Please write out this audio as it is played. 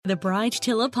The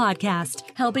Bridechilla Podcast,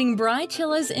 helping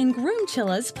Bridechillas and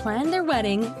Groomchillas plan their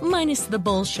wedding minus the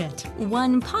bullshit,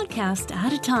 one podcast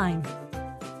at a time.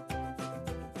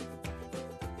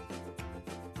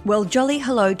 Well, jolly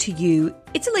hello to you.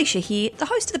 It's Alicia here, the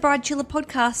host of the Bridechilla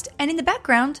Podcast, and in the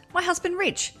background, my husband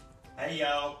Rich. Hey,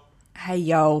 yo. Hey,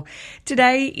 yo.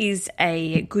 Today is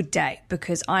a good day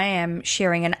because I am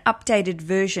sharing an updated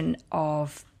version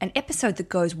of an episode that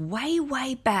goes way,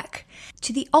 way back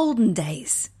to the olden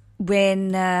days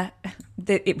when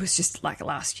it was just like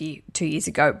last year, 2 years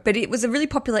ago. But it was a really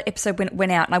popular episode when it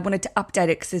went out, and I wanted to update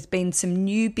it because there's been some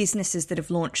new businesses that have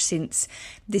launched since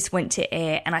this went to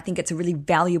air, and I think it's a really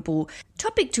valuable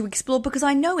topic to explore because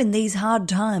I know in these hard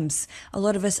times, a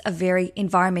lot of us are very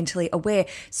environmentally aware.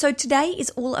 So today is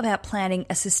all about planning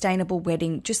a sustainable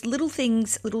wedding, just little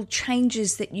things, little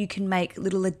changes that you can make,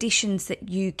 little additions that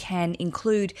you can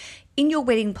include in your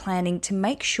wedding planning to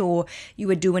make sure you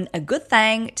are doing a good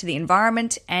thing to the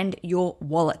environment and your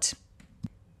wallet.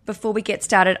 Before we get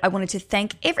started, I wanted to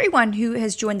thank everyone who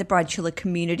has joined the Bridechilla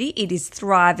community. It is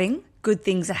thriving. Good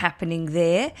things are happening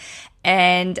there,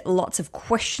 and lots of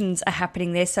questions are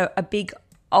happening there. So a big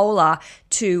hola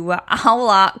to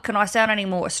hola. Can I sound any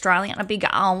more Australian? A big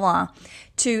hola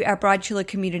to our Bridechilla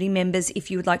community members.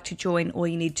 If you would like to join, all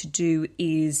you need to do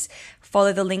is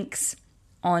follow the links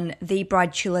on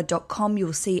thebridechilla.com. You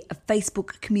will see a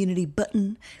Facebook community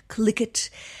button. Click it,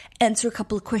 answer a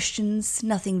couple of questions,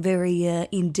 nothing very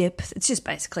in-depth. It's just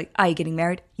basically, are you getting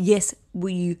married? Yes. Will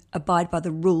you abide by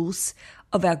the rules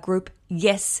of our group?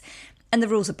 Yes. And the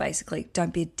rules are basically,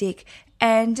 don't be a dick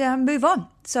and move on.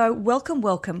 So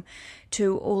welcome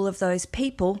to all of those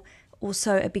people.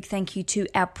 Also, a big thank you to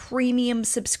our premium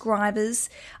subscribers.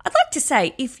 I'd like to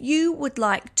say, if you would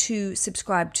like to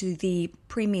subscribe to the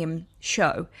premium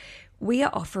show, we are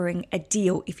offering a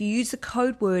deal. If you use the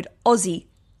code word Aussie,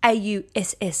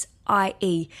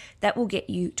 AUSSIE, that will get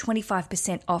you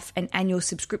 25% off an annual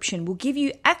subscription. We'll give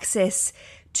you access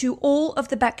to all of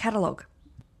the back catalogue,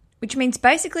 which means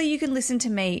basically you can listen to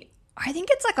me, I think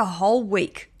it's like a whole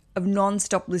week of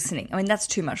non-stop listening. I mean, that's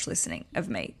too much listening of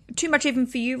me. Too much even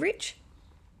for you, Rich?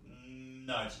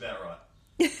 No, it's about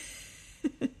right.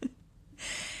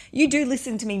 You do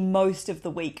listen to me most of the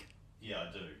week. Yeah,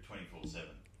 I do,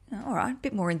 24/7. All right, a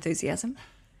bit more enthusiasm.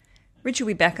 Rich will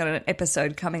be back on an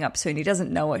episode coming up soon. He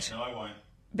doesn't know it. No, I won't.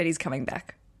 But he's coming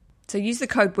back. So use the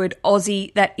code word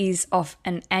Aussie. That is off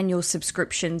an annual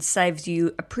subscription. Saves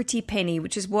you a pretty penny,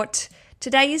 which is what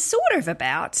today is sort of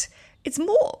about.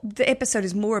 The episode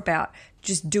is more about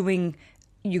just doing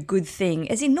your good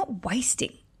thing, as in not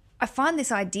wasting. I find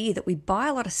this idea that we buy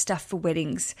a lot of stuff for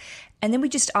weddings and then we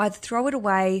just either throw it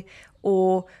away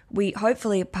or we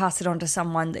hopefully pass it on to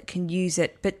someone that can use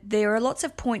it. But there are lots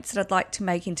of points that I'd like to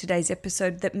make in today's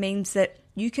episode that means that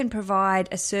you can provide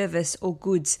a service or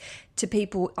goods to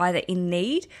people either in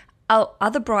need,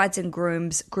 other brides and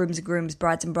grooms,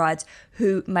 brides and brides,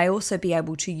 who may also be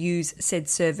able to use said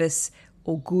service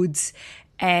or goods,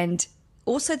 and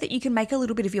also that you can make a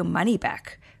little bit of your money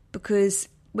back, because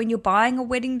when you're buying a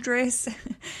wedding dress,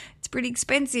 it's pretty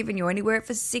expensive and you only wear it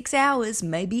for 6 hours,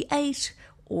 maybe 8,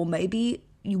 or maybe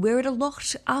you wear it a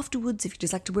lot afterwards if you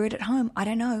just like to wear it at home. I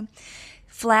don't know.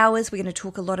 Flowers, we're going to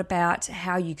talk a lot about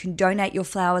how you can donate your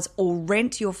flowers or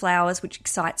rent your flowers, which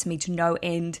excites me to no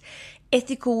end.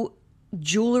 Ethical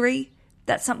jewellery,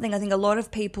 that's something I think a lot of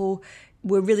people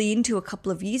were really into a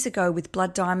couple of years ago with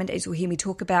Blood Diamond, as you'll hear me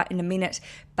talk about in a minute,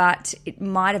 but it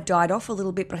might have died off a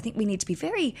little bit. But I think we need to be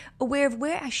very aware of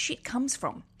where our shit comes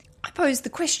from. I posed the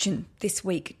question this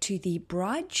week to the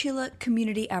Bridechilla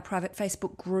community, our private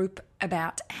Facebook group,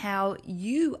 about how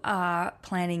you are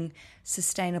planning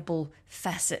sustainable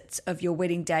facets of your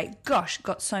wedding day. Gosh,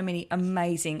 got so many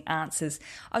amazing answers.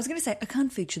 I was going to say I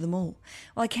can't feature them all.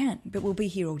 Well, I can, but we'll be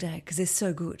here all day because they're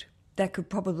so good. That could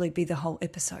probably be the whole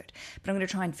episode. But I'm going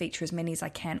to try and feature as many as I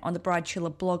can on the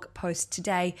Bridechilla blog post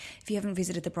today. If you haven't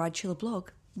visited the Bridechilla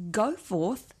blog, go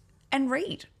forth and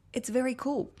read. It's very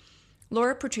cool.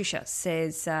 Laura Patricia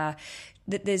says that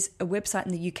there's a website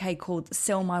in the UK called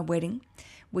Sell My Wedding,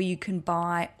 where you can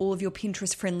buy all of your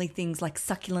Pinterest-friendly things like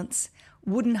succulents,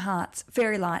 wooden hearts,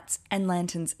 fairy lights, and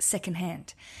lanterns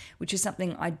secondhand, which is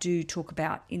something I do talk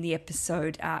about in the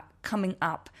episode coming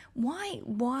up. Why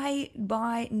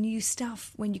buy new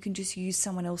stuff when you can just use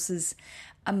someone else's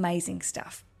amazing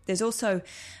stuff? There's also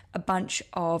a bunch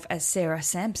of, as Sarah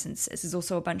Sampson says, there's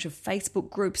also a bunch of Facebook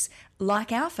groups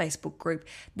like our Facebook group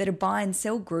that are buy and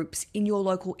sell groups in your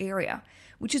local area,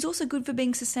 which is also good for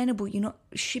being sustainable. You're not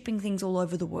shipping things all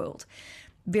over the world.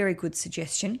 Very good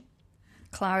suggestion.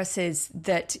 Clara says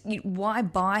that why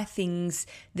buy things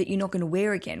that you're not going to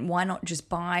wear again? Why not just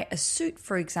buy a suit,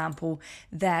 for example,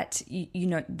 that,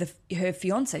 her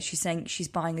fiance, she's saying she's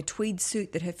buying a tweed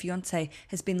suit that her fiance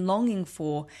has been longing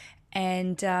for,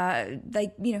 and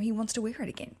he wants to wear it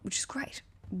again, which is great.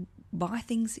 Buy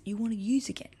things that you want to use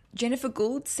again. Jennifer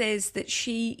Gould says that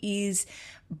she is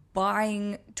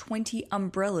buying 20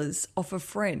 umbrellas off a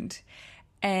friend,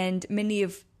 and many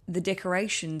of the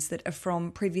decorations that are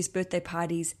from previous birthday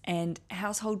parties and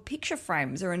household picture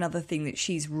frames are another thing that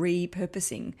she's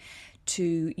repurposing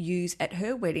to use at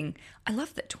her wedding. I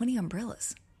love that, 20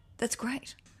 umbrellas. That's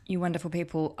great. You wonderful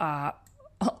people are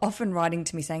often writing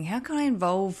to me saying, how can I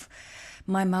involve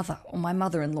my mother or my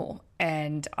mother-in-law?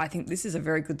 And I think this is a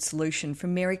very good solution for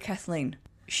Mary Kathleen.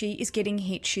 She is getting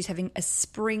hit. She's having a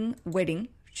spring wedding,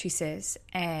 she says,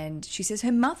 and she says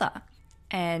her mother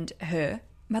and her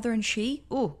mother and she,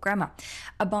 grandma,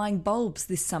 are buying bulbs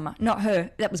this summer. Not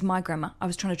her, that was my grandma. I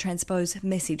was trying to transpose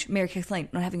message. Mary Kathleen,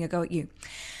 not having a go at you.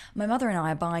 My mother and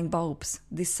I are buying bulbs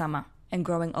this summer and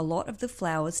growing a lot of the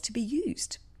flowers to be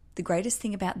used. The greatest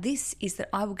thing about this is that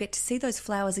I will get to see those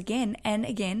flowers again and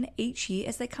again each year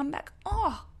as they come back.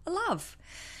 Oh, I love.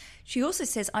 She also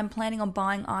says, I'm planning on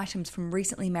buying items from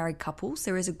recently married couples.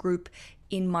 There is a group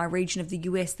in my region of the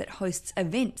US that hosts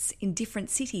events in different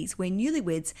cities where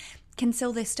newlyweds can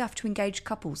sell their stuff to engaged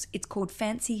couples. It's called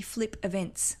Fancy Flip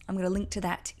Events. I'm going to link to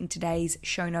that in today's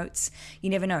show notes. You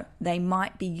never know. They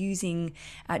might be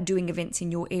doing events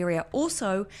in your area.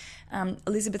 Also,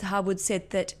 Elizabeth Harwood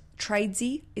said that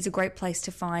Tradesy is a great place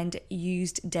to find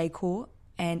used decor,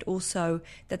 and also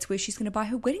that's where she's going to buy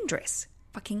her wedding dress.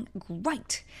 Fucking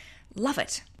great. Love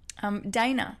it.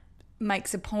 Dana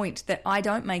makes a point that I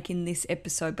don't make in this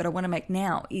episode, but I want to make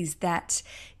now, is that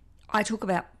I talk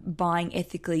about buying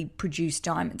ethically produced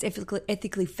diamonds,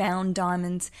 ethically found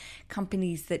diamonds,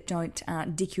 companies that don't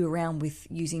dick you around with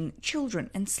using children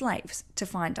and slaves to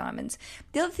find diamonds.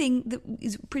 The other thing that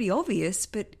is pretty obvious,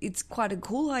 but it's quite a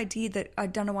cool idea that I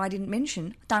don't know why I didn't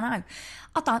mention, I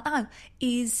don't know,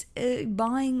 is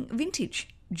buying vintage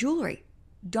jewellery,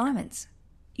 diamonds.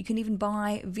 You can even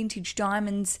buy vintage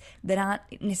diamonds that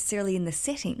aren't necessarily in the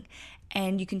setting,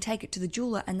 and you can take it to the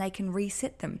jeweler and they can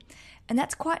reset them. And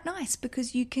that's quite nice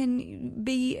because you can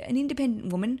be an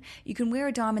independent woman, you can wear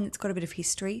a diamond that's got a bit of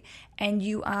history, and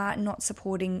you are not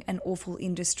supporting an awful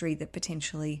industry that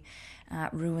potentially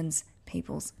ruins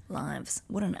people's lives.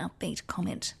 What an upbeat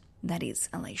comment that is,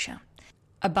 Alicia.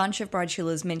 A bunch of bride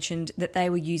chillers mentioned that they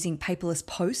were using paperless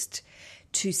post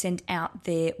to send out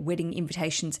their wedding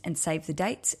invitations and save the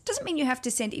dates. Doesn't mean you have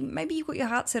to send, maybe you've got your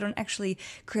heart set on actually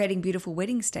creating beautiful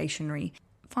wedding stationery.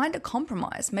 Find a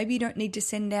compromise. Maybe you don't need to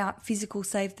send out physical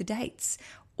save the dates,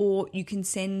 or you can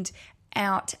send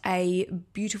out a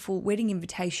beautiful wedding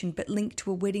invitation but link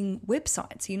to a wedding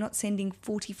website, so you're not sending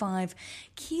 45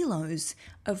 kilos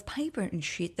of paper and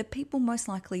shit that people most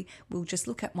likely will just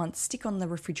look at once, stick on the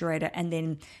refrigerator, and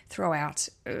then throw out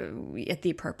at the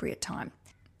appropriate time.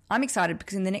 I'm excited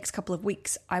because in the next couple of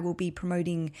weeks, I will be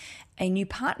promoting a new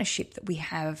partnership that we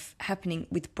have happening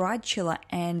with Bride Chiller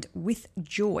and with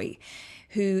Joy,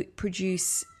 who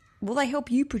they help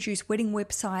you produce wedding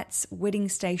websites, wedding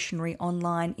stationery,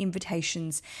 online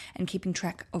invitations, and keeping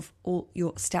track of all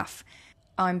your stuff.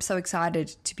 I'm so excited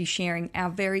to be sharing our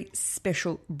very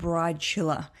special Bride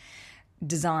Chiller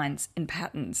designs and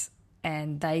patterns,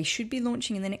 and they should be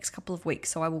launching in the next couple of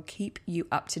weeks, so I will keep you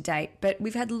up to date. But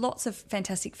we've had lots of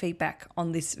fantastic feedback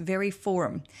on this very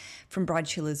forum from bride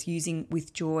chillers using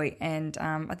With Joy, and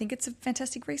I think it's a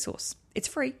fantastic resource. It's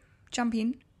free. Jump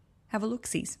in, have a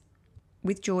look-sees.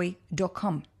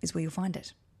 Withjoy.com is where you'll find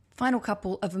it. Final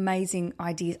couple of amazing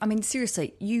ideas. I mean,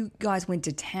 seriously, you guys went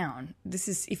to town. This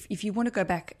is, if you want to go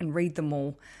back and read them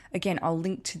all, again, I'll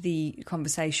link to the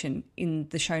conversation in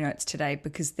the show notes today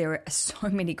because there are so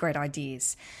many great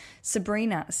ideas.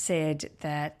 Sabrina said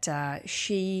that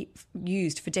she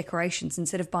used for decorations,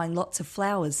 instead of buying lots of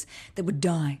flowers that would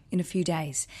die in a few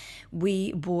days,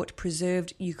 we bought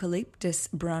preserved eucalyptus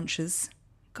branches.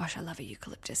 Gosh, I love a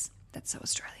eucalyptus. That's so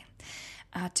Australian.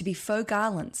 To be faux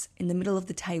garlands in the middle of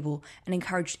the table, and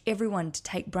encouraged everyone to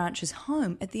take branches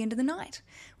home at the end of the night.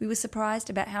 We were surprised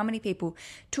about how many people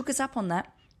took us up on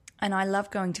that, and I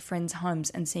love going to friends'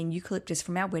 homes and seeing eucalyptus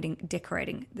from our wedding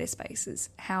decorating their spaces.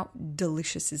 How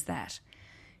delicious is that?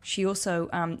 She also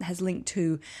has linked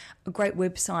to a great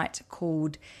website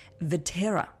called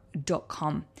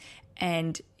Vetera.com,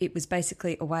 and it was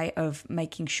basically a way of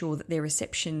making sure that their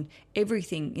reception,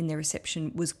 everything in their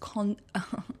reception was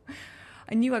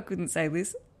I knew I couldn't say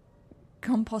this.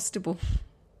 Compostable.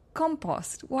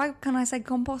 Compost. Why can't I say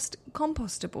compost?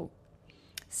 Compostable.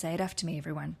 Say it after me,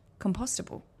 everyone.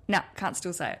 compostable. No, can't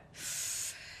still say it.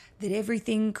 That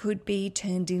everything could be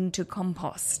turned into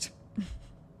compost.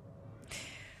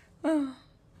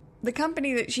 The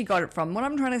company that she got it from, what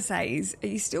I'm trying to say is, are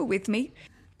you still with me?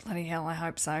 Bloody hell, I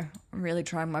hope so. I'm really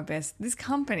trying my best. This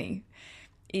company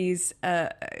is,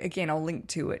 again, I'll link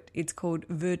to it. It's called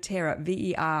Verterra,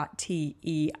 Verterra.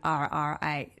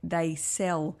 They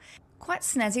sell quite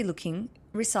snazzy looking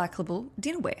recyclable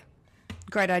dinnerware.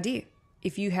 Great idea.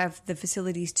 If you have the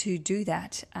facilities to do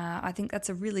that, I think that's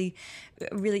a really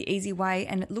easy way,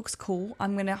 and it looks cool.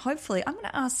 I'm going to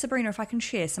ask Sabrina if I can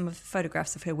share some of the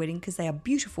photographs of her wedding, because they are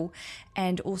beautiful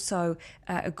and also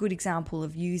a good example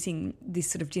of using this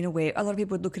sort of dinnerware. A lot of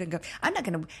people would look at it and go, I'm not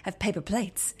going to have paper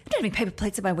plates. I don't have any paper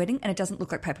plates at my wedding, and it doesn't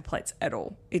look like paper plates at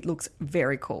all. It looks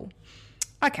very cool.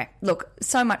 Okay, look,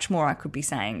 so much more I could be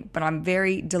saying, but I'm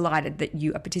very delighted that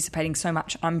you are participating so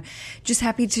much. I'm just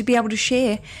happy to be able to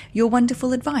share your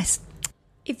wonderful advice.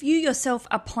 If you yourself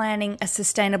are planning a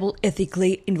sustainable,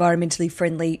 ethically, environmentally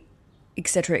friendly,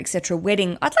 etc.,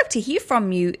 wedding, I'd like to hear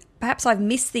from you. Perhaps I've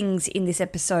missed things in this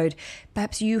episode.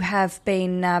 Perhaps you have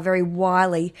been very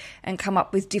wily and come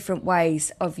up with different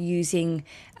ways of using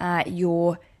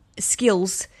your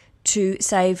skills to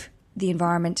save the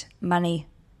environment, money,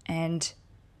 and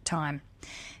time.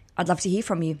 I'd love to hear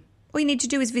from you. All you need to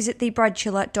do is visit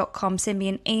thebridechiller.com, send me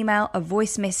an email, a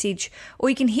voice message, or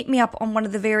you can hit me up on one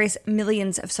of the various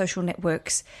millions of social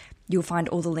networks. You'll find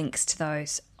all the links to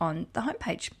those on the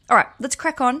homepage. All right, let's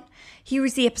crack on. Here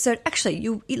is the episode.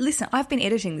 Actually, listen, I've been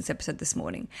editing this episode this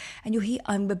morning, and you'll hear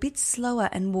I'm a bit slower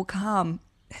and more calm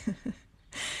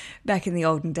back in the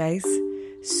olden days.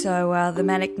 So the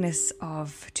manicness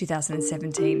of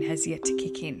 2017 has yet to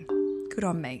kick in. Good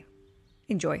on me.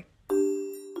 Enjoy.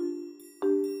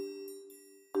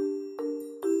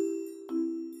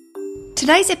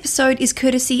 Today's episode is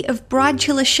courtesy of Bride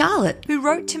Chiller Charlotte, who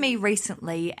wrote to me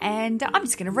recently, and I'm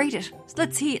just going to read it. So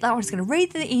let's hear it. I'm just going to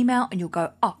read the email and you'll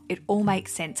go, oh, it all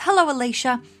makes sense. Hello,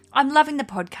 Alicia. I'm loving the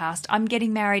podcast. I'm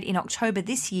getting married in October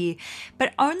this year,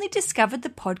 but only discovered the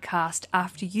podcast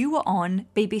after you were on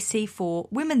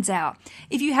BBC4 Women's Hour.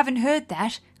 If you haven't heard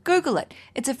that, Google it.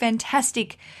 It's a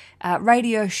fantastic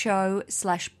radio show /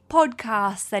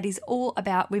 podcast that is all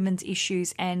about women's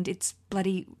issues, and it's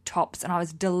bloody tops, and I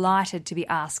was delighted to be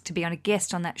asked to be on a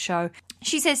guest on that show.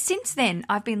 She says, since then,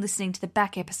 I've been listening to the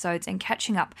back episodes and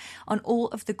catching up on all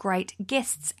of the great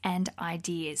guests and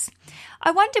ideas.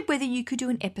 I wondered whether you could do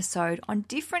an episode on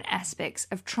different aspects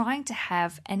of trying to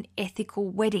have an ethical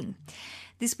wedding.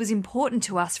 This was important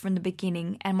to us from the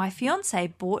beginning, and my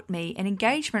fiancé bought me an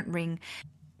engagement ring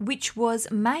which was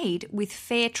made with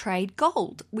fair trade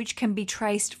gold, which can be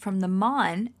traced from the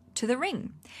mine to the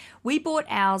ring. We bought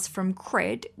ours from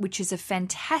Cred, which is a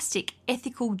fantastic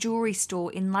ethical jewellery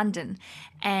store in London,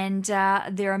 and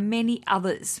there are many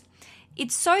others.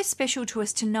 It's so special to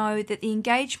us to know that the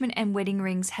engagement and wedding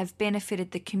rings have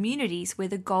benefited the communities where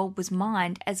the gold was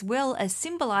mined, as well as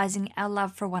symbolising our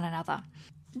love for one another.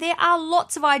 There are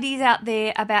lots of ideas out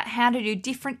there about how to do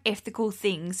different ethical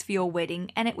things for your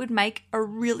wedding, and it would make a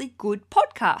really good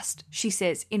podcast, she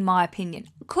says, in my opinion.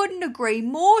 Couldn't agree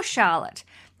more, Charlotte.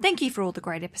 Thank you for all the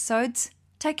great episodes.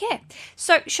 Take care.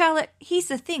 So, Charlotte, here's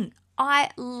the thing.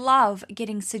 I love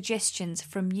getting suggestions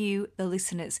from you, the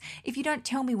listeners. If you don't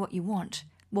tell me what you want,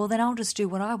 well, then I'll just do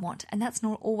what I want, and that's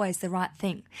not always the right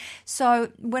thing.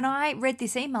 So when I read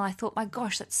this email, I thought, my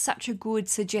gosh, that's such a good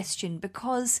suggestion,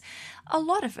 because a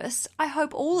lot of us, I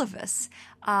hope all of us,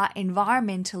 are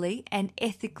environmentally and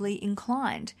ethically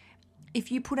inclined.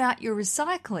 If you put out your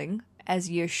recycling, as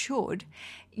you should,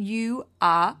 you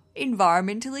are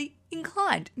environmentally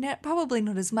inclined. Now, probably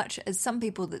not as much as some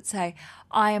people that say,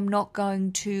 I am not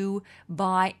going to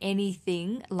buy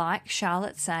anything, like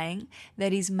Charlotte saying,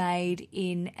 that is made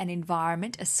in an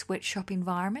environment, a sweatshop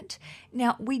environment.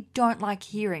 Now, we don't like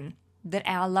hearing that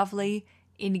our lovely,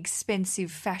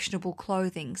 inexpensive, fashionable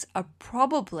clothings are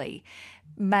probably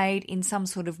made in some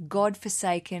sort of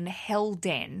godforsaken hell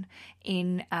den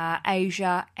in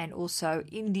Asia and also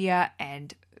India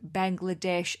and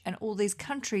Bangladesh and all these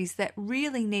countries that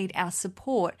really need our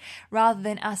support, rather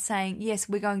than us saying, yes,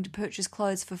 we're going to purchase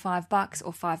clothes for $5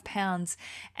 or £5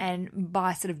 and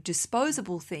buy sort of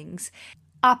disposable things,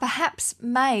 are perhaps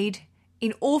made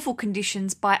in awful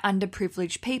conditions by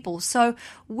underprivileged people. So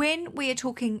when we are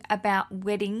talking about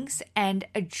weddings and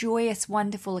a joyous,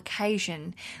 wonderful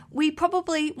occasion, we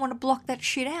probably want to block that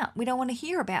shit out. We don't want to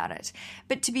hear about it.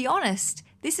 But to be honest,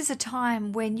 this is a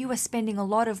time when you are spending a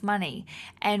lot of money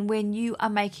and when you are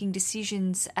making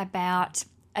decisions about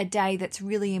a day that's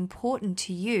really important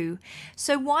to you.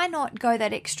 So why not go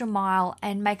that extra mile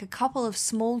and make a couple of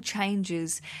small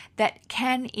changes that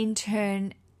can in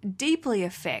turn deeply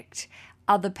affect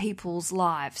other people's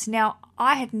lives? Now,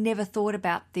 I had never thought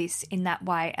about this in that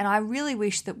way, and I really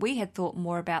wish that we had thought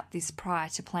more about this prior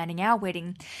to planning our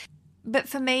wedding. But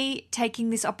for me, taking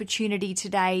this opportunity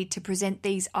today to present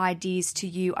these ideas to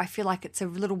you, I feel like it's a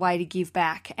little way to give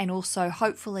back and also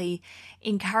hopefully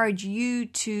encourage you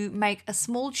to make a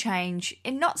small change.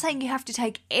 And not saying you have to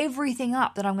take everything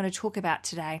up that I'm going to talk about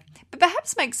today, but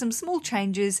perhaps make some small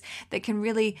changes that can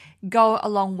really go a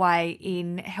long way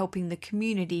in helping the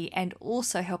community and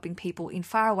also helping people in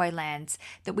faraway lands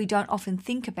that we don't often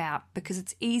think about, because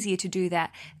it's easier to do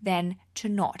that than to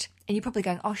not. And you're probably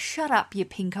going, oh, shut up, you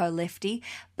pinko lefty.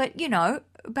 But,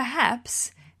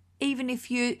 perhaps even if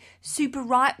you're super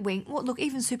right-wing, well, look,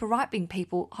 even super right-wing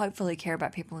people hopefully care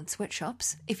about people in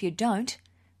sweatshops. If you don't,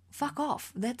 fuck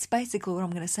off. That's basically what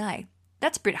I'm going to say.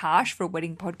 That's a bit harsh for a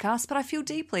wedding podcast, but I feel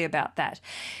deeply about that.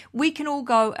 We can all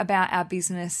go about our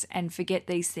business and forget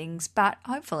these things, but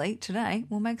hopefully today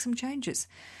we'll make some changes.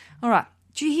 All right.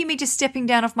 Do you hear me just stepping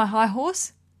down off my high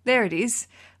horse? There it is.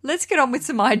 Let's get on with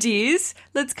some ideas.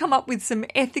 Let's come up with some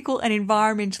ethical and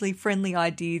environmentally friendly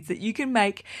ideas that you can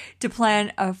make to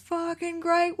plan a fucking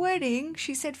great wedding.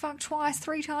 She said fuck twice,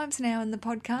 3 times now in the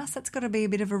podcast. That's got to be a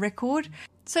bit of a record.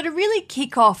 So to really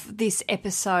kick off this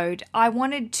episode, I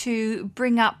wanted to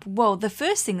bring up, well, the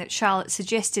first thing that Charlotte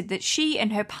suggested that she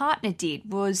and her partner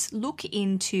did was look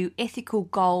into ethical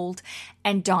gold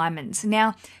and diamonds.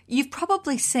 Now, you've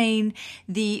probably seen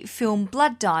the film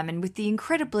Blood Diamond with the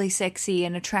incredibly sexy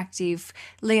and attractive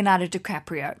Leonardo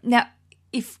DiCaprio. Now,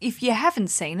 if you haven't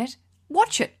seen it,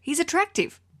 watch it. He's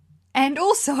attractive. And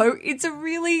also, it's a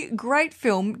really great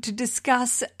film to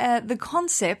discuss the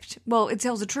concept, well, it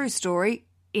tells a true story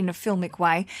in a filmic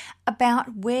way,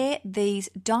 about where these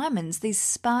diamonds, these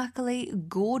sparkly,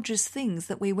 gorgeous things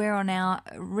that we wear on our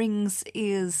rings,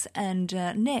 ears and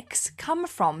necks come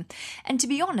from. And to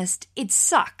be honest, it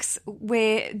sucks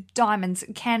where diamonds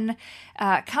can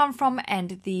come from,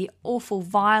 and the awful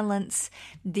violence,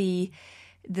 the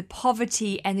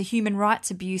poverty and the human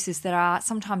rights abuses that are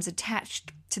sometimes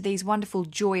attached to these wonderful,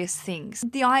 joyous things.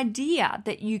 The idea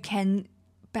that you can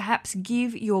perhaps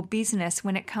give your business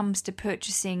when it comes to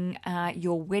purchasing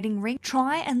your wedding ring,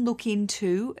 try and look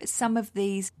into some of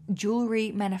these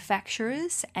jewelry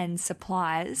manufacturers and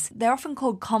suppliers. They're often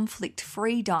called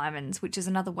conflict-free diamonds, which is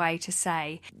another way to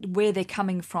say where they're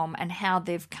coming from and how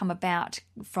they've come about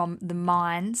from the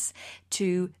mines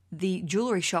to the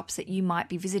jewelry shops that you might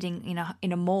be visiting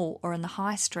in a mall or in the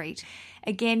high street.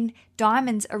 Again,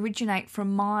 diamonds originate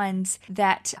from mines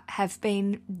that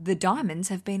the diamonds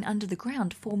have been under the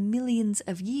ground for millions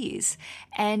of years.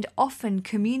 And often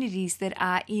communities that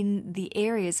are in the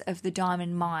areas of the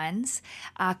diamond mines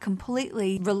are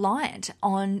completely reliant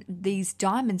on these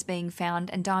diamonds being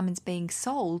found and diamonds being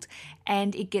sold.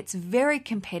 And it gets very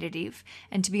competitive.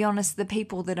 And to be honest, the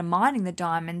people that are mining the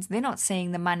diamonds, they're not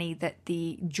seeing the money that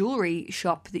the jewelry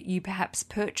shop that you perhaps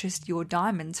purchased your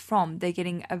diamonds from. They're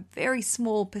getting a very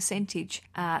small percentage,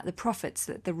 the profits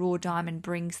that the raw diamond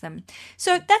brings them.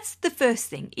 So that's the first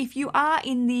thing. If you are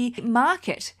in the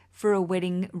market for a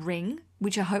wedding ring,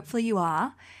 which hopefully you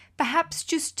are, perhaps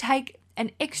just take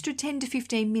an extra 10 to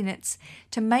 15 minutes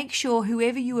to make sure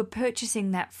whoever you are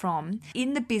purchasing that from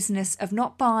in the business of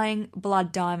not buying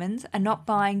blood diamonds and not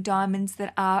buying diamonds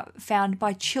that are found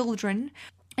by children,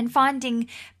 and finding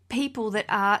people that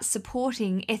are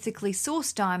supporting ethically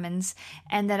sourced diamonds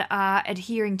and that are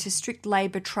adhering to strict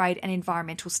labour, trade and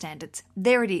environmental standards.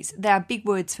 There it is. They are big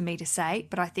words for me to say,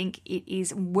 but I think it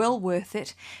is well worth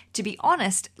it. To be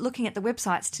honest, looking at the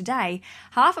websites today,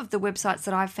 half of the websites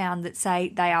that I've found that say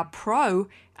they are pro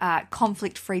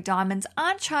conflict-free diamonds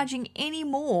aren't charging any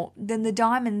more than the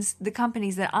diamonds, the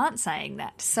companies that aren't saying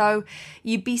that. So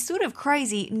you'd be sort of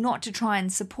crazy not to try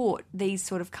and support these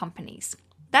sort of companies.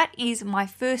 That is my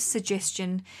first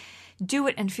suggestion. Do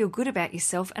it and feel good about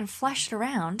yourself and flash it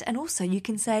around. And also you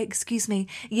can say, excuse me,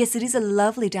 yes, it is a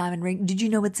lovely diamond ring. Did you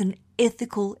know it's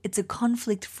a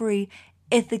conflict-free,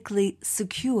 ethically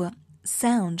secure,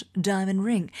 sound diamond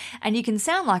ring? And you can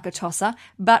sound like a tosser,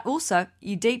 but also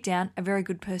you deep down a very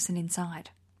good person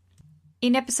inside.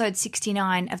 In episode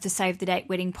 69 of the Save the Date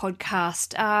Wedding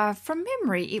podcast, from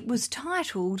memory, it was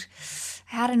titled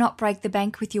How to Not Break the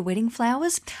Bank with Your Wedding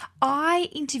Flowers. I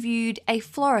interviewed a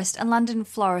florist, a London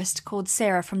florist called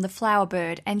Sarah from the Flower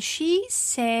Bird, and she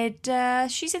said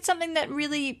something that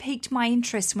really piqued my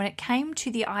interest when it came to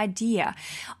the idea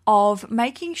of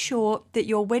making sure that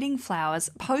your wedding flowers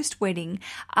post-wedding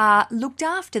are looked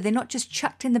after. They're not just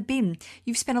chucked in the bin.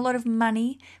 You've spent a lot of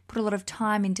money, put a lot of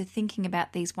time into thinking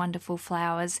about these wonderful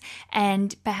flowers,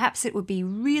 and perhaps it would be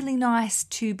really nice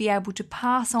to be able to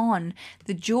pass on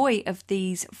the joy of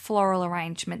these floral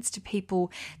arrangements to people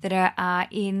that are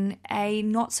in a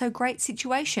not so great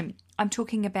situation. I'm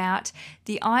talking about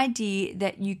the idea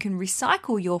that you can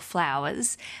recycle your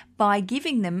flowers by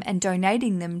giving them and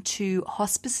donating them to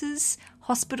hospices,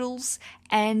 hospitals,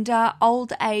 and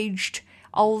old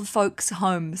folks'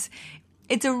 homes.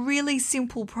 It's a really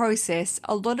simple process.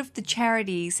 A lot of the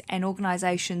charities and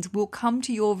organisations will come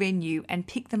to your venue and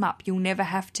pick them up. You'll never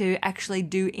have to actually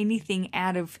do anything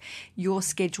out of your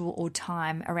schedule or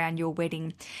time around your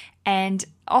wedding. And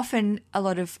often a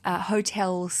lot of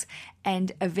hotels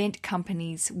and event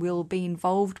companies will be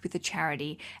involved with the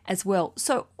charity as well.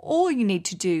 So all you need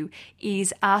to do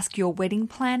is ask your wedding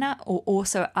planner or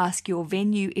also ask your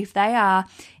venue if they are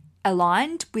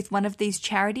aligned with one of these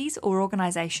charities or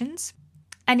organisations.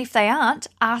 And if they aren't,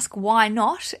 ask why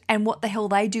not and what the hell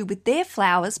they do with their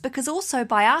flowers, because also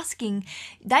by asking,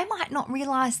 they might not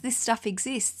realise this stuff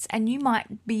exists and you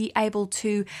might be able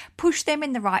to push them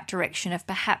in the right direction of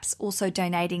perhaps also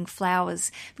donating flowers.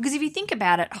 Because if you think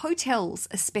about it, hotels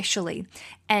especially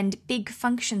and big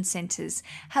function centres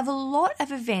have a lot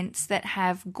of events that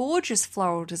have gorgeous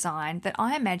floral design that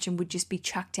I imagine would just be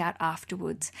chucked out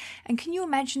afterwards. And can you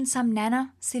imagine some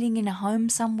nana sitting in a home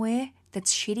somewhere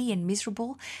that's shitty and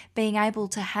miserable, being able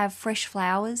to have fresh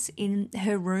flowers in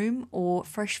her room or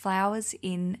fresh flowers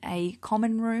in a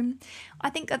common room? I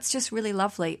think that's just really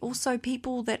lovely. Also,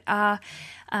 people that are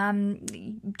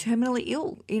terminally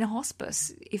ill in a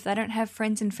hospice, if they don't have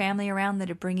friends and family around that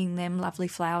are bringing them lovely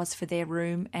flowers for their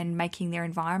room and making their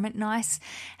environment nice,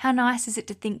 how nice is it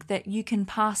to think that you can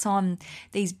pass on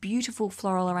these beautiful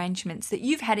floral arrangements that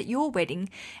you've had at your wedding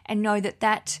and know that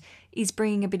that is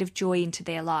bringing a bit of joy into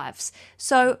their lives.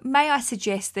 So may I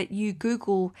suggest that you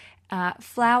Google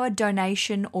flower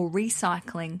donation or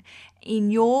recycling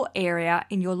in your area,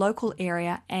 in your local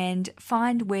area, and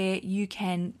find where you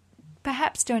can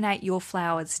perhaps donate your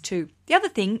flowers to. The other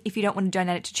thing, if you don't want to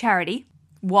donate it to charity,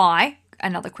 why?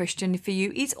 Another question for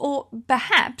you is, or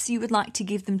perhaps you would like to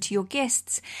give them to your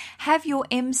guests, have your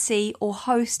MC or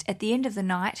host at the end of the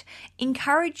night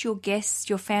encourage your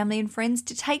guests, your family and friends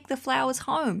to take the flowers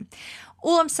home.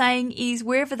 All I'm saying is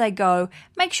wherever they go,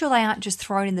 make sure they aren't just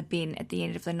thrown in the bin at the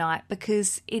end of the night,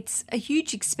 because it's a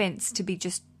huge expense to be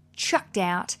just chucked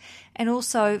out, and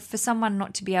also for someone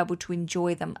not to be able to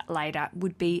enjoy them later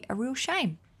would be a real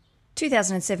shame.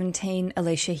 2017,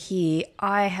 Alicia here.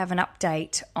 I have an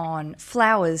update on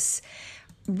flowers.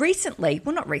 A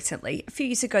few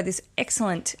years ago, this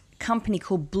excellent company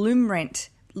called Bloomrent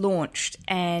launched,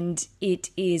 and it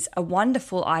is a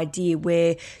wonderful idea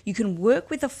where you can work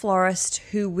with a florist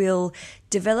who will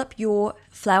develop your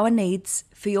flower needs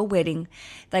for your wedding.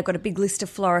 They've got a big list of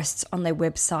florists on their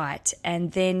website,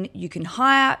 and then you can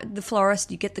hire the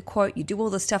florist, you get the quote, you do all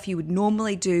the stuff you would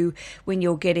normally do when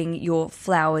you're getting your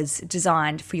flowers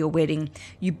designed for your wedding.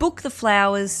 You book the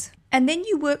flowers, and then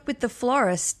you work with the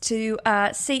florist to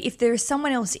see if there is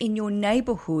someone else in your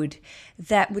neighbourhood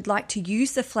that would like to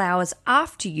use the flowers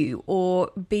after you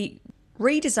or be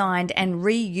redesigned and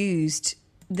reused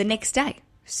the next day.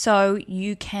 So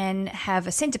you can have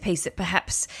a centerpiece that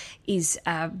perhaps is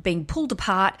being pulled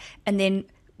apart and then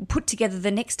put together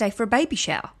the next day for a baby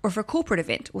shower or for a corporate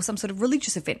event or some sort of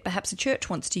religious event. Perhaps a church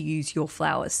wants to use your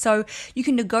flowers. So you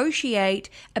can negotiate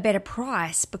a better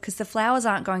price because the flowers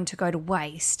aren't going to go to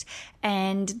waste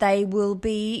and they will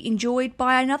be enjoyed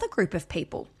by another group of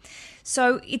people.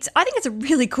 So I think it's a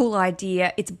really cool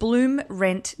idea. It's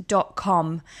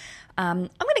bloomrent.com. I'm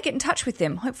going to get in touch with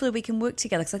them. Hopefully we can work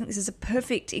together, because I think this is a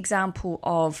perfect example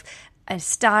of a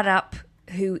startup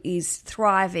who is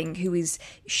thriving, who is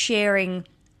sharing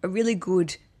a really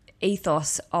good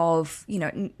ethos of,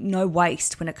 no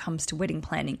waste when it comes to wedding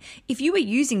planning. If you are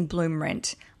using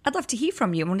Bloomrent, I'd love to hear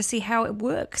from you. I want to see how it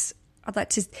works. I'd like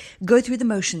to go through the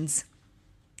motions,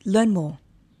 learn more.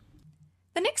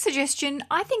 The next suggestion,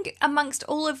 I think amongst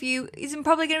all of you, isn't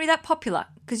probably going to be that popular,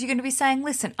 because you're going to be saying,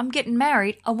 listen, I'm getting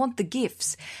married, I want the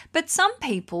gifts. But some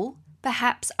people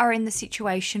perhaps are in the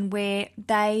situation where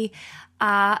they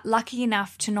are lucky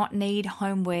enough to not need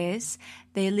homewares.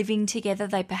 they're living together.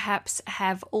 They perhaps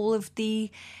have all of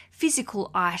the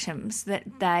physical items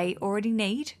that they already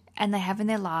need and they have in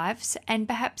their lives, and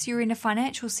perhaps you're in a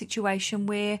financial situation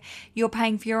where you're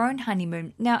paying for your own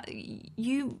honeymoon. Now,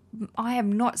 I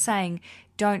am not saying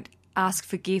don't ask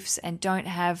for gifts and don't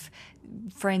have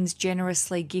friends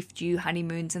generously gift you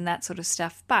honeymoons and that sort of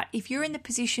stuff. But if you're in the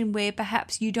position where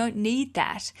perhaps you don't need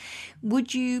that,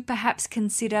 would you perhaps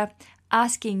consider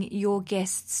asking your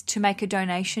guests to make a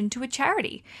donation to a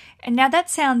charity? And now that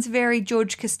sounds very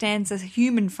George Costanza's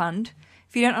Human Fund.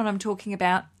 If you don't know what I'm talking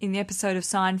about, in the episode of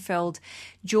Seinfeld,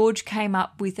 George came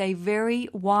up with a very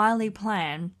wily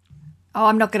plan. Oh,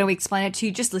 I'm not going to explain it to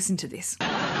you. Just listen to this.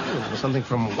 Something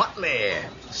from Watley.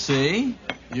 See?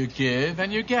 You give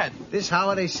and you get. This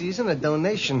holiday season, a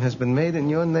donation has been made in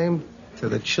your name to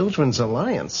the Children's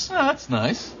Alliance. Oh, that's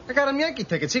nice. I got him Yankee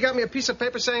tickets. He got me a piece of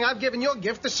paper saying I've given your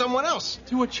gift to someone else.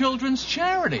 To a children's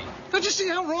charity. Don't you see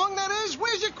how wrong that is?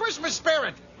 Where's your Christmas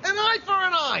spirit? An eye for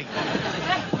an eye.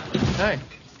 Hey.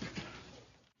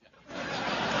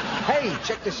 Hey,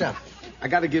 check this out. I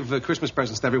got to give Christmas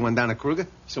presents to everyone down at Kruger,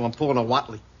 so I'm pulling a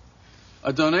Watley.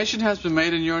 A donation has been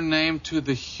made in your name to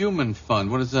the Human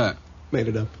Fund. What is that? Made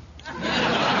it up.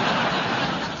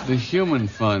 The Human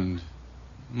Fund.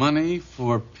 Money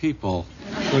for people.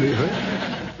 What do you think?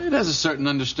 It has a certain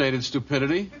understated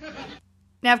stupidity.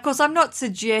 Now, of course, I'm not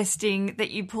suggesting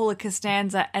that you pull a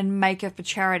Costanza and make up a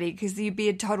charity, because you'd be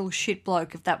a total shit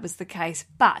bloke if that was the case.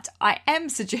 But I am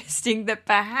suggesting that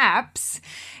perhaps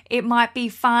it might be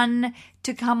fun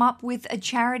to come up with a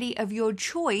charity of your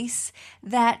choice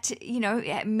that,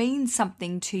 means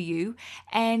something to you.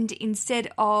 And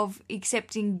instead of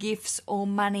accepting gifts or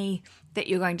money that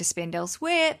you're going to spend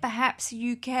elsewhere, perhaps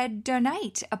you can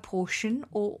donate a portion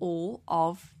or all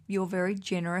of your very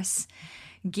generous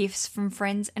gifts from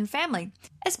friends and family,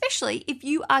 especially if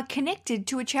you are connected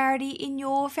to a charity in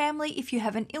your family, if you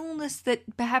have an illness that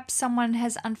perhaps someone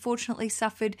has unfortunately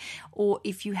suffered, or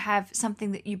if you have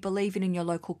something that you believe in your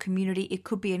local community. It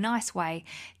could be a nice way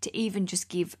to even just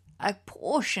give a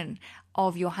portion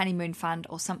of your honeymoon fund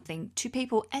or something to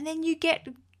people, and then you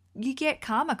get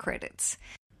karma credits.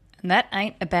 And that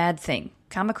ain't a bad thing.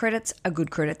 Karma credits are good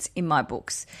credits in my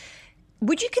books.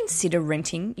 Would you consider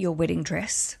renting your wedding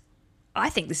dress? I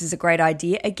think this is a great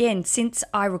idea. Again, since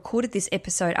I recorded this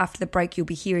episode after the break, you'll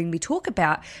be hearing me talk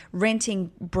about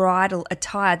renting bridal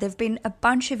attire. There have been a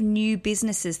bunch of new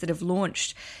businesses that have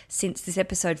launched since this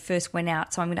episode first went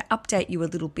out, so I'm going to update you a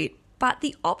little bit. But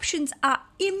the options are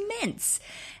immense.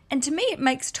 And to me, it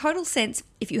makes total sense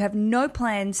if you have no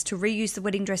plans to reuse the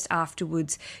wedding dress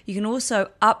afterwards. You can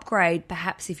also upgrade,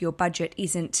 perhaps if your budget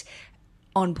isn't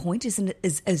on point, isn't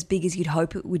as big as you'd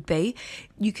hope it would be.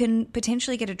 You can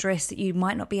potentially get a dress that you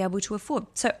might not be able to afford.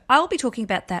 So I'll be talking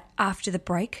about that after the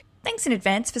break. Thanks in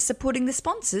advance for supporting the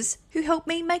sponsors who help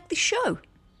me make this show.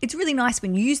 It's really nice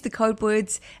when you use the code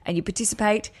words and you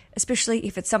participate, especially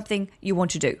if it's something you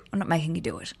want to do. I'm not making you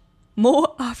do it.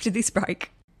 More after this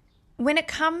break. When it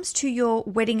comes to your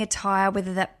wedding attire,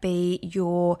 whether that be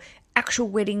your actual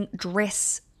wedding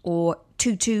dress or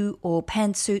tutu or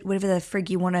pantsuit, whatever the frig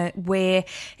you want to wear,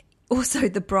 also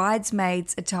the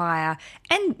bridesmaids attire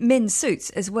and men's suits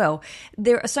as well.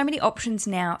 There are so many options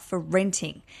now for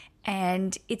renting.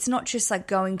 And it's not just like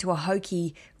going to a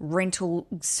hokey rental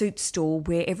suit store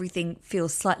where everything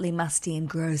feels slightly musty and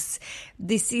gross.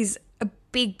 This is a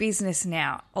big business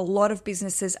now. A lot of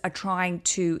businesses are trying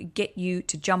to get you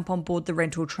to jump on board the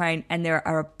rental train, and there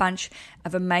are a bunch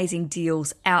of amazing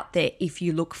deals out there if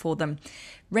you look for them.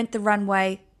 Rent the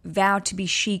Runway, Vow to be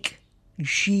Chic.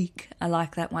 I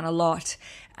like that one a lot.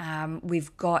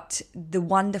 We've got the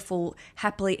wonderful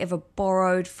Happily Ever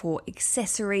Borrowed for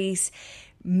accessories,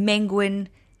 Menguin,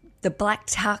 the Black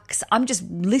Tux. I'm just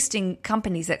listing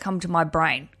companies that come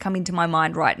into my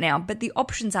mind right now, but the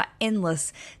options are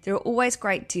endless. There are always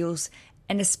great deals,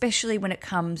 and especially when it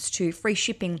comes to free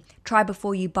shipping, try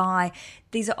before you buy.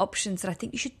 These are options that I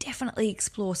think you should definitely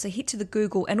explore. So head to the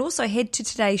Google and also head to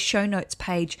today's show notes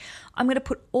page. I'm going to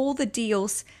put all the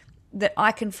deals that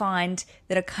I can find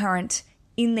that are current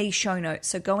in these show notes.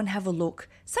 So go and have a look.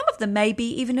 Some of them may be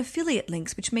even affiliate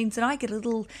links, which means that I get a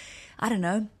little,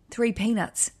 3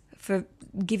 peanuts for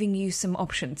giving you some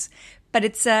options. But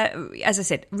it's, as I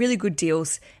said, really good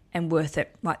deals and worth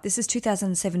it. Right, this is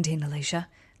 2017, Alicia.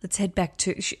 Let's head back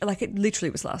to, it literally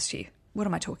was last year. What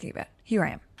am I talking about? Here I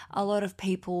am. A lot of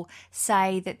people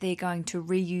say that they're going to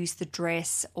reuse the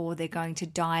dress or they're going to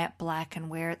dye it black and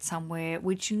wear it somewhere,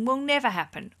 which will never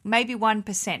happen. Maybe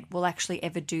 1% will actually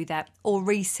ever do that, or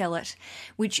resell it,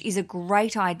 which is a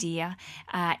great idea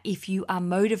if you are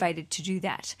motivated to do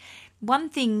that. One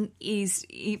thing is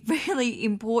really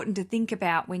important to think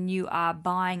about when you are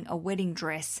buying a wedding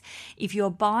dress. If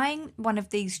you're buying one of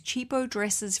these cheapo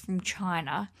dresses from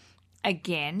China,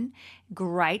 again,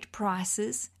 great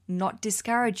prices, not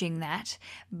discouraging that,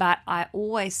 but I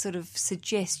always sort of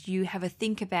suggest you have a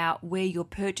think about where you're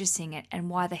purchasing it and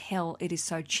why the hell it is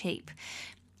so cheap.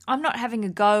 I'm not having a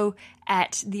go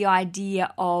at the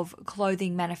idea of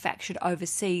clothing manufactured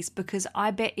overseas, because I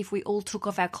bet if we all took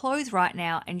off our clothes right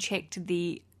now and checked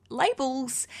the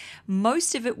labels,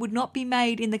 most of it would not be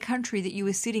made in the country that you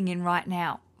are sitting in right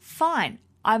now. Fine.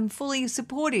 I'm fully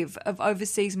supportive of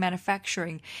overseas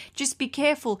manufacturing. Just be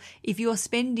careful if you're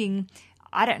spending,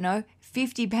 I don't know,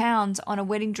 £50 on a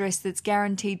wedding dress that's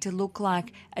guaranteed to look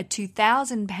like a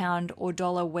 £2,000 or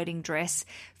dollar wedding dress.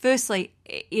 Firstly,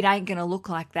 it ain't going to look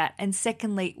like that. And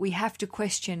secondly, we have to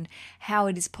question how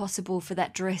it is possible for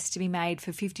that dress to be made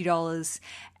for $50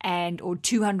 or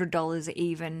 $200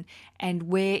 even, and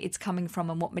where it's coming from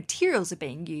and what materials are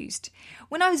being used.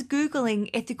 When I was Googling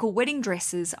ethical wedding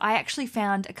dresses, I actually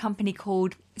found a company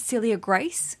called Celia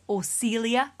Grace, or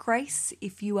Celia Grace,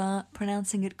 if you are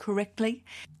pronouncing it correctly.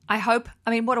 I hope.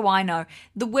 I mean, what do I know?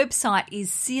 The website is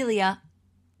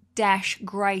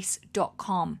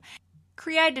celia-grace.com.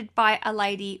 Created by a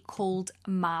lady called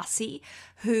Marcy,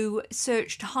 who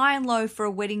searched high and low for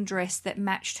a wedding dress that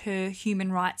matched her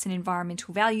human rights and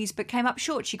environmental values, but came up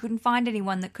short. She couldn't find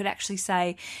anyone that could actually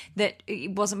say that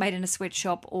it wasn't made in a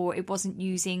sweatshop, or it wasn't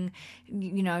using,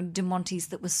 DeMontes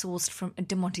that was sourced from...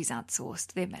 DeMontes aren't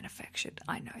sourced, they're manufactured,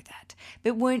 I know that.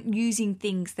 But weren't using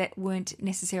things that weren't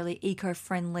necessarily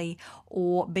eco-friendly,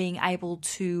 or being able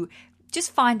to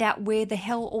just find out where the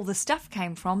hell all the stuff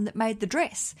came from that made the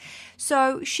dress.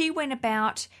 So she went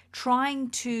about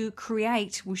trying to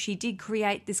create, well, she did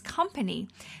create this company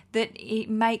that it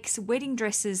makes wedding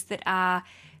dresses that are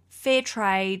fair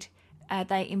trade.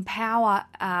 They empower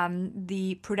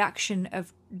the production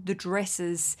of the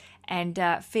dresses and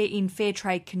in fair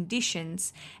trade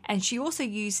conditions. And she also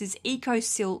uses eco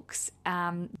silks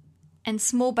and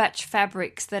small batch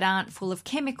fabrics that aren't full of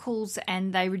chemicals,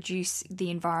 and they reduce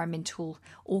the environmental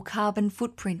or carbon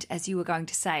footprint, as you were going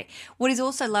to say. What is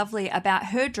also lovely about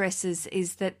her dresses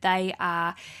is that they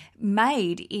are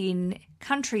made in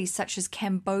countries such as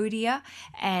Cambodia,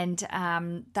 and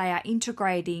they are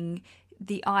integrating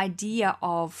the idea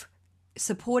of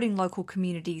supporting local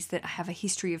communities that have a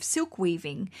history of silk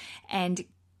weaving, and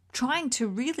trying to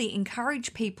really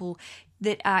encourage people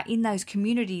that are in those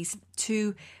communities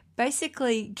to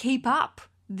basically keep up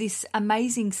this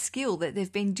amazing skill that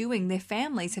they've been doing, their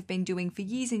families have been doing for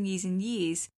years and years and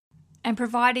years, and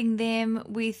providing them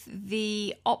with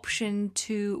the option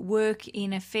to work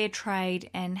in a fair trade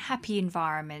and happy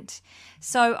environment.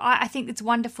 So I think it's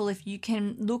wonderful if you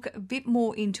can look a bit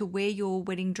more into where your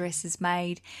wedding dress is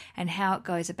made and how it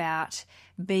goes about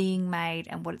being made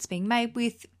and what it's being made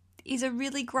with. Is a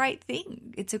really great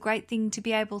thing. It's a great thing to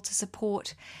be able to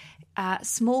support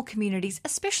small communities,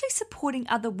 especially supporting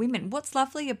other women. What's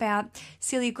lovely about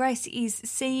Celia Grace is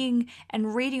seeing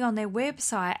and reading on their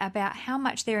website about how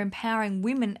much they're empowering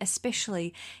women,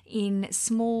 especially in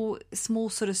small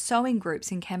sort of sewing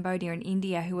groups in Cambodia and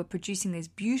India, who are producing these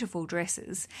beautiful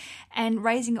dresses, and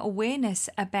raising awareness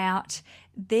about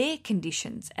their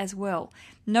conditions as well.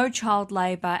 No child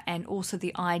labour, and also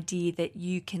the idea that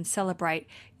you can celebrate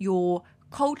your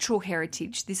cultural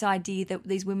heritage, this idea that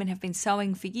these women have been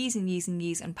sewing for years and years and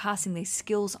years and passing these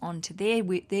skills on to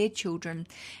their children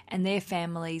and their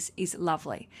families is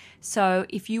lovely. So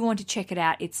if you want to check it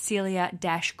out, it's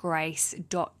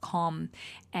celia-grace.com,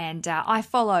 and I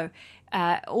follow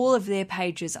all of their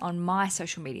pages on my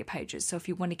social media pages. So if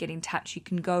you want to get in touch, you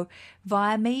can go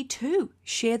via me too.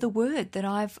 Share the word that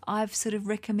I've sort of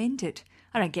recommended.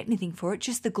 I don't get anything for it,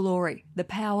 just the glory, the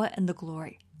power and the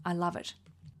glory. I love it.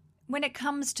 When it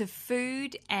comes to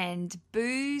food and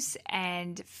booze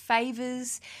and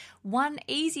favours, one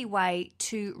easy way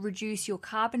to reduce your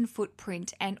carbon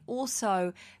footprint and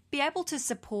also be able to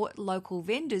support local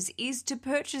vendors is to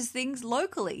purchase things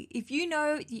locally. If you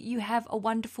know you have a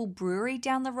wonderful brewery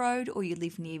down the road or you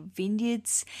live near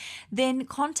vineyards, then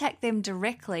contact them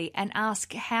directly and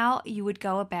ask how you would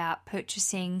go about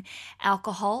purchasing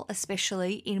alcohol,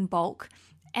 especially in bulk.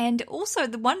 And also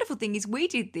the wonderful thing is we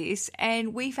did this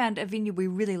and we found a vineyard we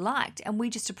really liked, and we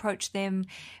just approached them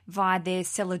via their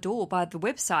cellar door by the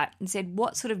website and said,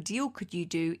 what sort of deal could you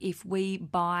do if we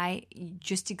buy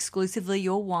just exclusively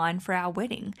your wine for our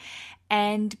wedding,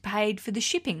 and paid for the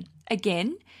shipping.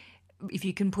 Again, if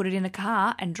you can put it in a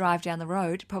car and drive down the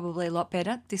road, probably a lot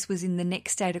better. This was in the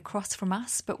next state across from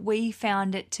us, but we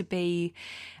found it to be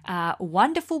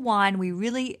wonderful wine. We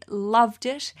really loved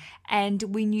it, and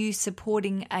we knew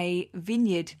supporting a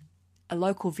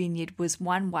local vineyard was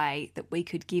one way that we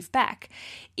could give back.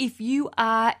 If you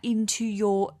are into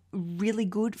your really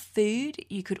good food,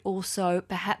 you could also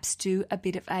perhaps do a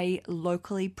bit of a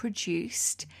locally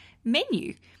produced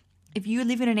menu. If you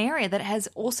live in an area that has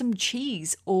awesome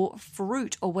cheese or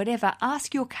fruit or whatever,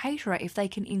 ask your caterer if they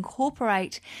can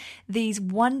incorporate these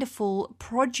wonderful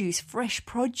produce, fresh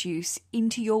produce,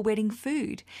 into your wedding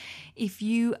food. If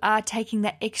you are taking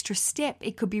that extra step,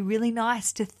 it could be really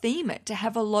nice to theme it, to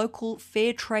have a local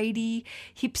fair tradey,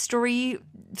 hipstery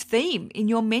theme in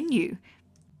your menu.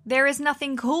 There is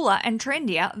nothing cooler and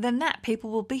trendier than that.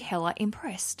 People will be hella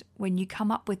impressed when you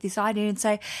come up with this idea and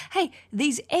say, hey,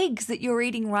 these eggs that you're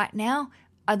eating right now,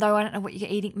 although I don't know what you're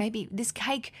eating, maybe this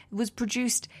cake was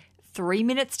produced 3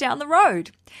 minutes down the road.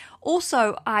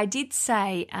 Also, I did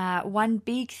say one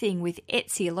big thing with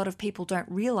Etsy a lot of people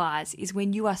don't realize is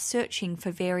when you are searching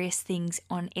for various things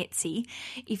on Etsy,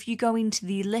 if you go into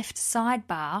the left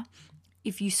sidebar,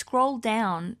 if you scroll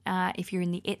down, if you're in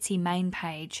the Etsy main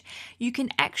page, you can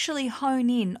actually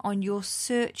hone in on your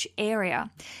search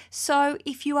area. So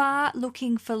if you are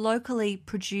looking for locally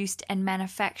produced and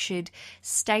manufactured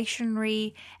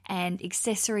stationery and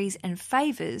accessories and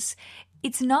favors,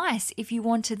 it's nice if you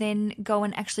want to then go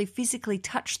and actually physically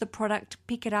touch the product,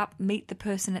 pick it up, meet the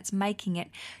person that's making it.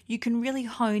 You can really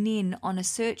hone in on a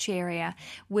search area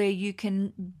where you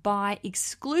can buy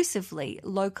exclusively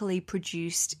locally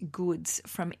produced goods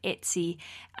from Etsy.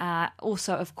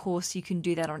 Also, of course, you can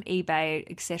do that on eBay,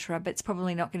 etc., but it's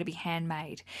probably not going to be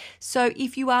handmade. So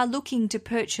if you are looking to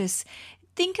purchase,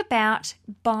 think about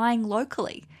buying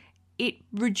locally. It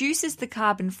reduces the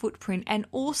carbon footprint, and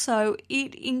also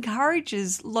it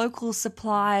encourages local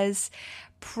suppliers,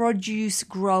 produce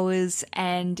growers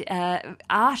and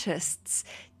artists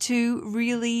to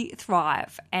really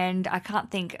thrive. And I can't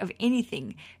think of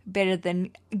anything better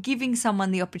than giving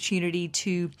someone the opportunity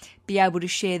to be able to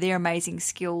share their amazing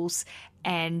skills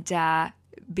and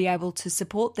be able to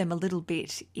support them a little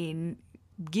bit in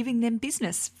giving them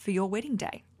business for your wedding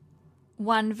day.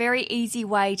 One very easy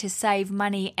way to save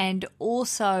money and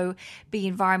also be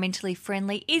environmentally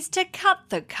friendly is to cut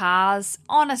the cars,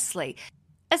 honestly.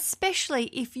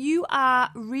 Especially if you are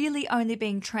really only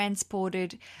being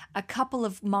transported a couple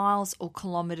of miles or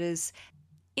kilometres.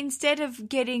 Instead of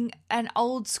getting an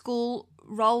old school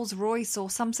Rolls Royce or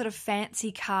some sort of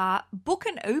fancy car, book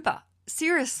an Uber.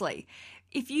 Seriously.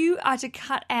 If you are to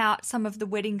cut out some of the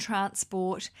wedding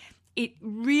transport, it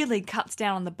really cuts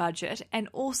down on the budget. And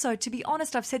also, to be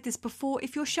honest, I've said this before,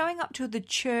 if you're showing up to the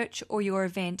church or your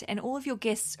event and all of your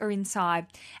guests are inside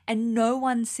and no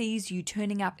one sees you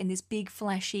turning up in this big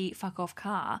flashy fuck off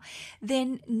car,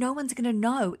 then no one's going to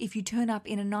know if you turn up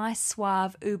in a nice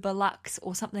suave Uber Lux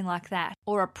or something like that,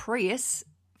 or a Prius,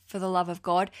 for the love of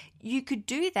God. You could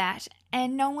do that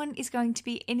and no one is going to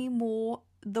be any more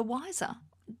the wiser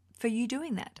for you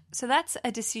doing that. So that's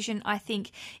a decision, I think,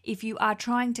 if you are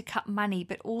trying to cut money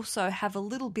but also have a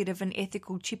little bit of an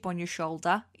ethical chip on your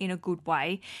shoulder in a good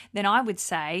way, then I would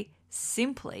say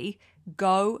simply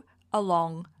go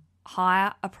along,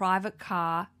 hire a private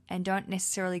car, and don't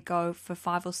necessarily go for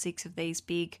 5 or 6 of these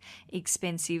big,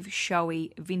 expensive,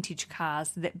 showy vintage cars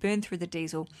that burn through the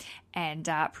diesel and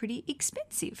are pretty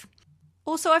expensive.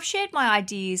 Also, I've shared my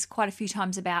ideas quite a few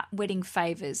times about wedding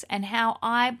favours and how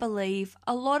I believe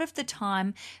a lot of the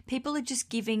time people are just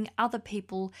giving other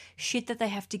people shit that they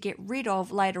have to get rid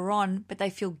of later on, but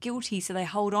they feel guilty, so they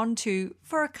hold on to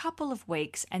for a couple of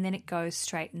weeks and then it goes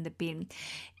straight in the bin.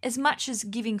 As much as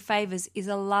giving favours is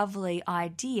a lovely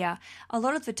idea, a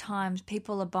lot of the times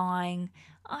people are buying,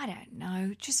 I don't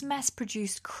know, just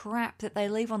mass-produced crap that they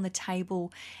leave on the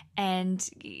table and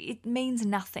it means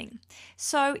nothing.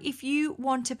 So if you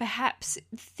want to perhaps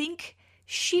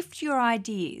shift your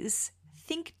ideas,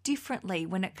 think differently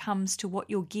when it comes to what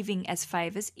you're giving as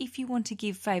favours, if you want to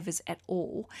give favours at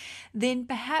all, then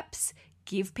perhaps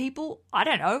give people, I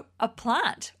don't know, a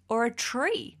plant or a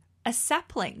tree, a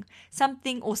sapling,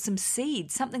 something, or some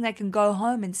seeds, something they can go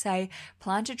home and say,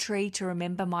 plant a tree to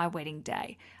remember my wedding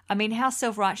day. I mean, how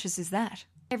self-righteous is that?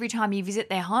 Every time you visit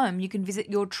their home, you can visit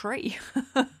your tree.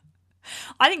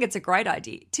 I think it's a great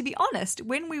idea. To be honest,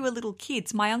 when we were little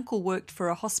kids, my uncle worked for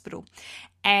a hospital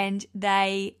and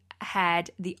they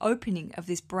had the opening of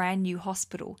this brand new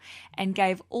hospital and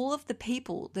gave all of the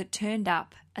people that turned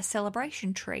up a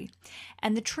celebration tree.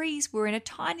 And the trees were in a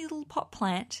tiny little pot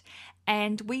plant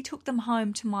and we took them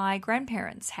home to my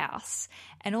grandparents' house.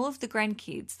 And all of the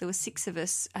grandkids, there were 6 of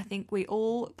us, I think we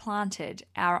all planted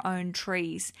our own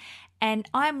trees. And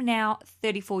I'm now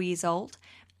 34 years old,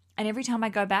 and every time I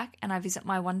go back and I visit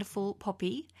my wonderful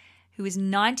Poppy, who is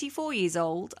 94 years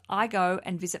old, I go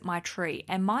and visit my tree.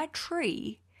 And my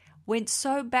tree went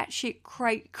so batshit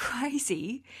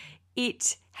crazy,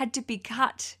 it had to be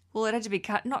cut. Well, it had to be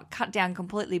cut, not cut down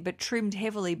completely, but trimmed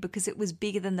heavily because it was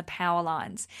bigger than the power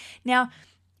lines. Now,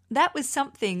 that was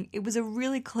something, it was a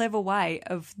really clever way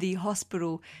of the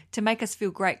hospital to make us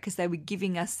feel great because they were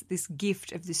giving us this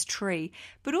gift of this tree.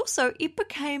 But also, it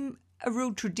became a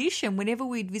real tradition. Whenever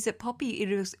we'd visit Poppy,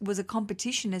 it was a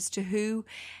competition as to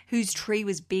whose tree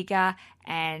was bigger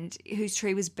and whose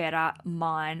tree was better.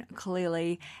 Mine,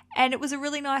 clearly. And it was a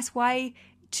really nice way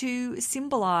to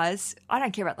symbolise, I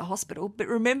don't care about the hospital, but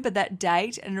remember that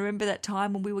date and remember that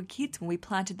time when we were kids, when we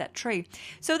planted that tree.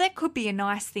 So that could be a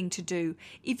nice thing to do.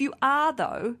 If you are,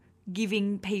 though,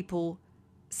 giving people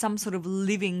some sort of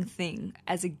living thing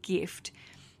as a gift,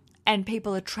 and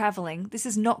people are travelling, this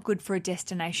is not good for a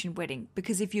destination wedding,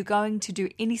 because if you're going to do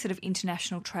any sort of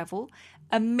international travel,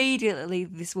 immediately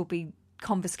this will be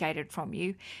confiscated from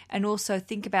you. And also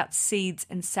think about seeds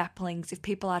and saplings. If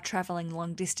people are travelling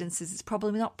long distances, it's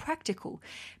probably not practical.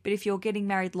 But if you're getting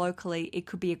married locally, it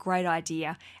could be a great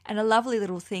idea and a lovely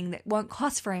little thing that won't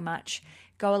cost very much.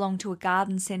 Go along to a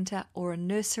garden centre or a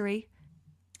nursery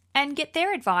and get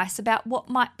their advice about what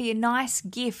might be a nice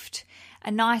gift, a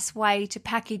nice way to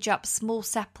package up small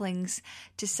saplings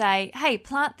to say, hey,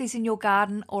 plant this in your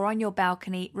garden or on your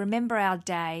balcony, remember our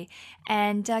day,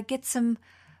 and get some,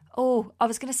 I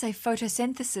was going to say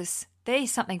photosynthesis.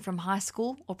 There's something from high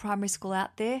school or primary school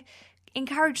out there.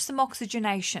 Encourage some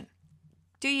oxygenation.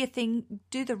 Do your thing,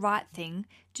 do the right thing,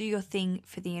 do your thing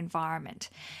for the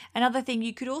environment. Another thing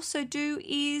you could also do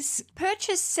is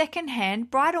purchase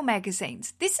secondhand bridal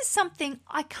magazines. This is something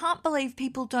I can't believe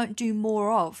people don't do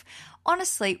more of.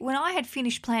 Honestly, when I had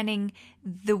finished planning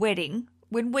the wedding,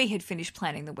 when we had finished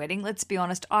planning the wedding, let's be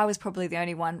honest, I was probably the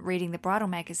only one reading the bridal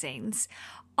magazines.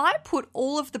 I put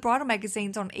all of the bridal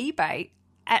magazines on eBay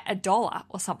at $1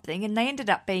 or something, and they ended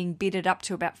up being bidded up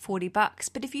to about $40.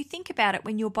 But if you think about it,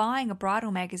 when you're buying a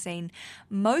bridal magazine,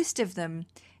 most of them,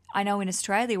 I know in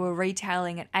Australia, were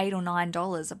retailing at $8 or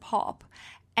 $9 a pop,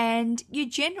 and you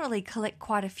generally collect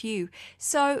quite a few.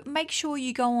 So make sure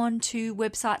you go on to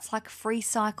websites like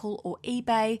FreeCycle or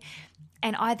eBay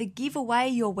and either give away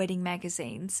your wedding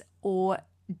magazines or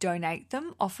donate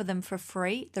them, offer them for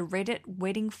free. The Reddit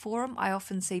wedding forum, I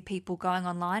often see people going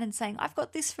online and saying, I've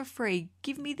got this for free,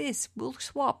 give me this, we'll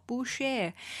swap, we'll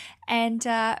share. And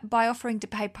by offering to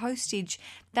pay postage,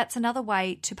 that's another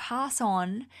way to pass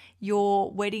on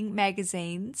your wedding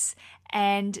magazines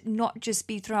and not just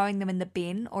be throwing them in the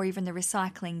bin or even the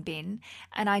recycling bin.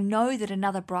 And I know that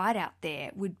another bride out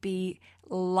there would be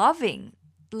loving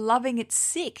it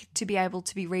sick to be able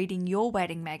to be reading your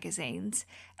wedding magazines.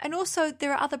 And also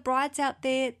there are other brides out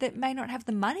there that may not have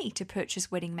the money to purchase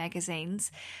wedding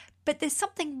magazines, but there's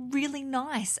something really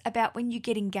nice about when you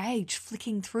get engaged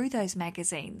flicking through those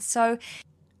magazines. So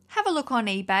have a look on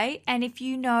eBay, and if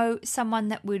you know someone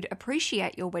that would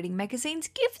appreciate your wedding magazines,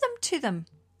 give them to them,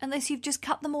 unless you've just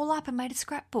cut them all up and made a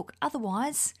scrapbook.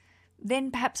 Otherwise,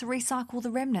 then perhaps recycle the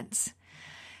remnants.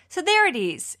 So there it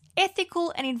is,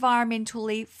 ethical and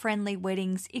environmentally friendly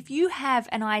weddings. If you have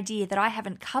an idea that I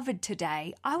haven't covered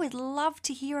today, I would love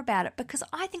to hear about it, because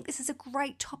I think this is a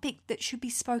great topic that should be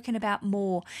spoken about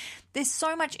more. There's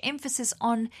so much emphasis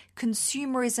on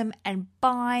consumerism and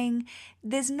buying.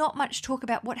 There's not much talk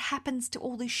about what happens to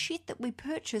all the shit that we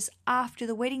purchase after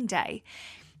the wedding day.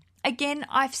 Again,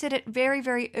 I've said it very,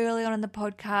 very early on in the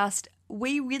podcast.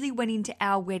 We really went into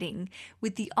our wedding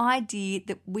with the idea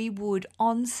that we would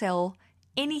on-sell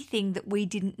anything that we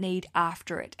didn't need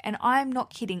after it. And I'm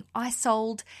not kidding. I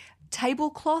sold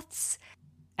tablecloths,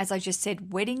 as I just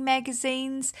said, wedding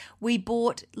magazines. We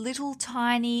bought little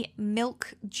tiny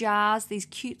milk jars, these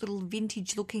cute little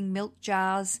vintage looking milk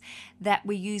jars that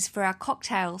we use for our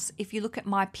cocktails. If you look at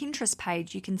my Pinterest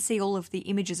page, you can see all of the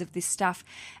images of this stuff.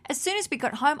 As soon as we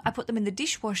got home, I put them in the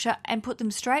dishwasher and put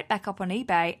them straight back up on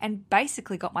eBay and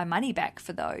basically got my money back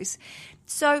for those.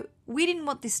 So we didn't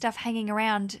want this stuff hanging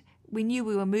around. We knew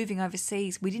we were moving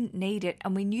overseas. We didn't need it,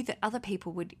 and we knew that other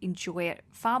people would enjoy it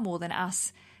far more than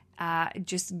us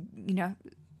just,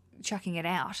 chucking it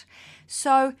out.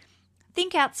 So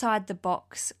think outside the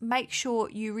box. Make sure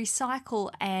you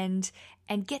recycle and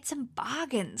get some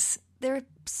bargains. There are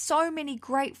so many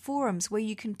great forums where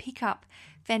you can pick up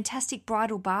fantastic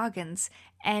bridal bargains.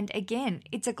 And again,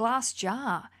 it's a glass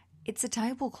jar. It's a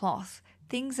tablecloth.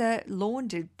 things are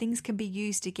laundered, things can be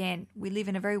used again. We live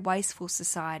in a very wasteful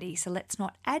society, so let's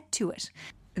not add to it.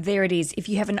 There it is. If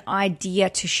you have an idea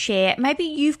to share, maybe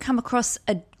you've come across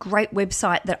a great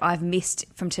website that I've missed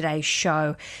from today's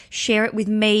show, share it with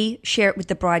me, share it with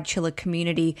the Bride Chiller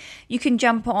community. You can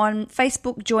jump on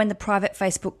Facebook, join the private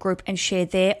Facebook group and share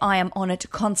there. I am on it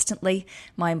constantly.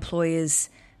 My employers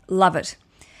love it.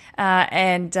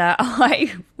 And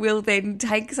I will then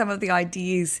take some of the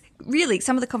ideas, really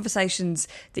some of the conversations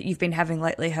that you've been having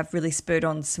lately have really spurred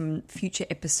on some future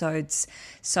episodes.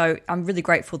 So I'm really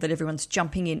grateful that everyone's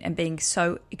jumping in and being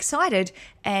so excited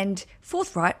and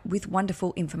forthright with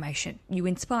wonderful information. You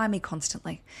inspire me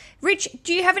constantly. Rich,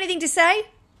 do you have anything to say?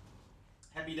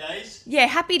 Happy days. Yeah,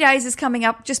 Happy Days is coming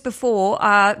up just before.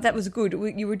 That was good.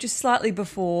 You were just slightly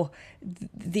before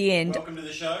the end. Welcome to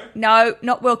the show. No,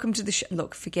 not welcome to the show.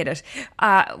 Look, forget it.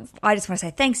 I just want to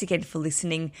say thanks again for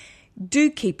listening. Do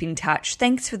keep in touch.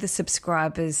 Thanks for the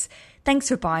subscribers. Thanks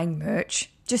for buying merch.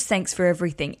 Just thanks for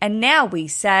everything. And now we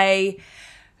say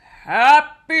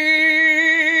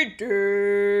Happy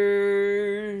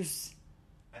Days.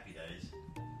 Happy days.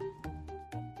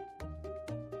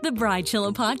 The Bride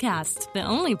Chiller Podcast. The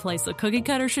only place a cookie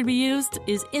cutter should be used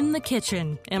is in the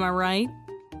kitchen. Am I right?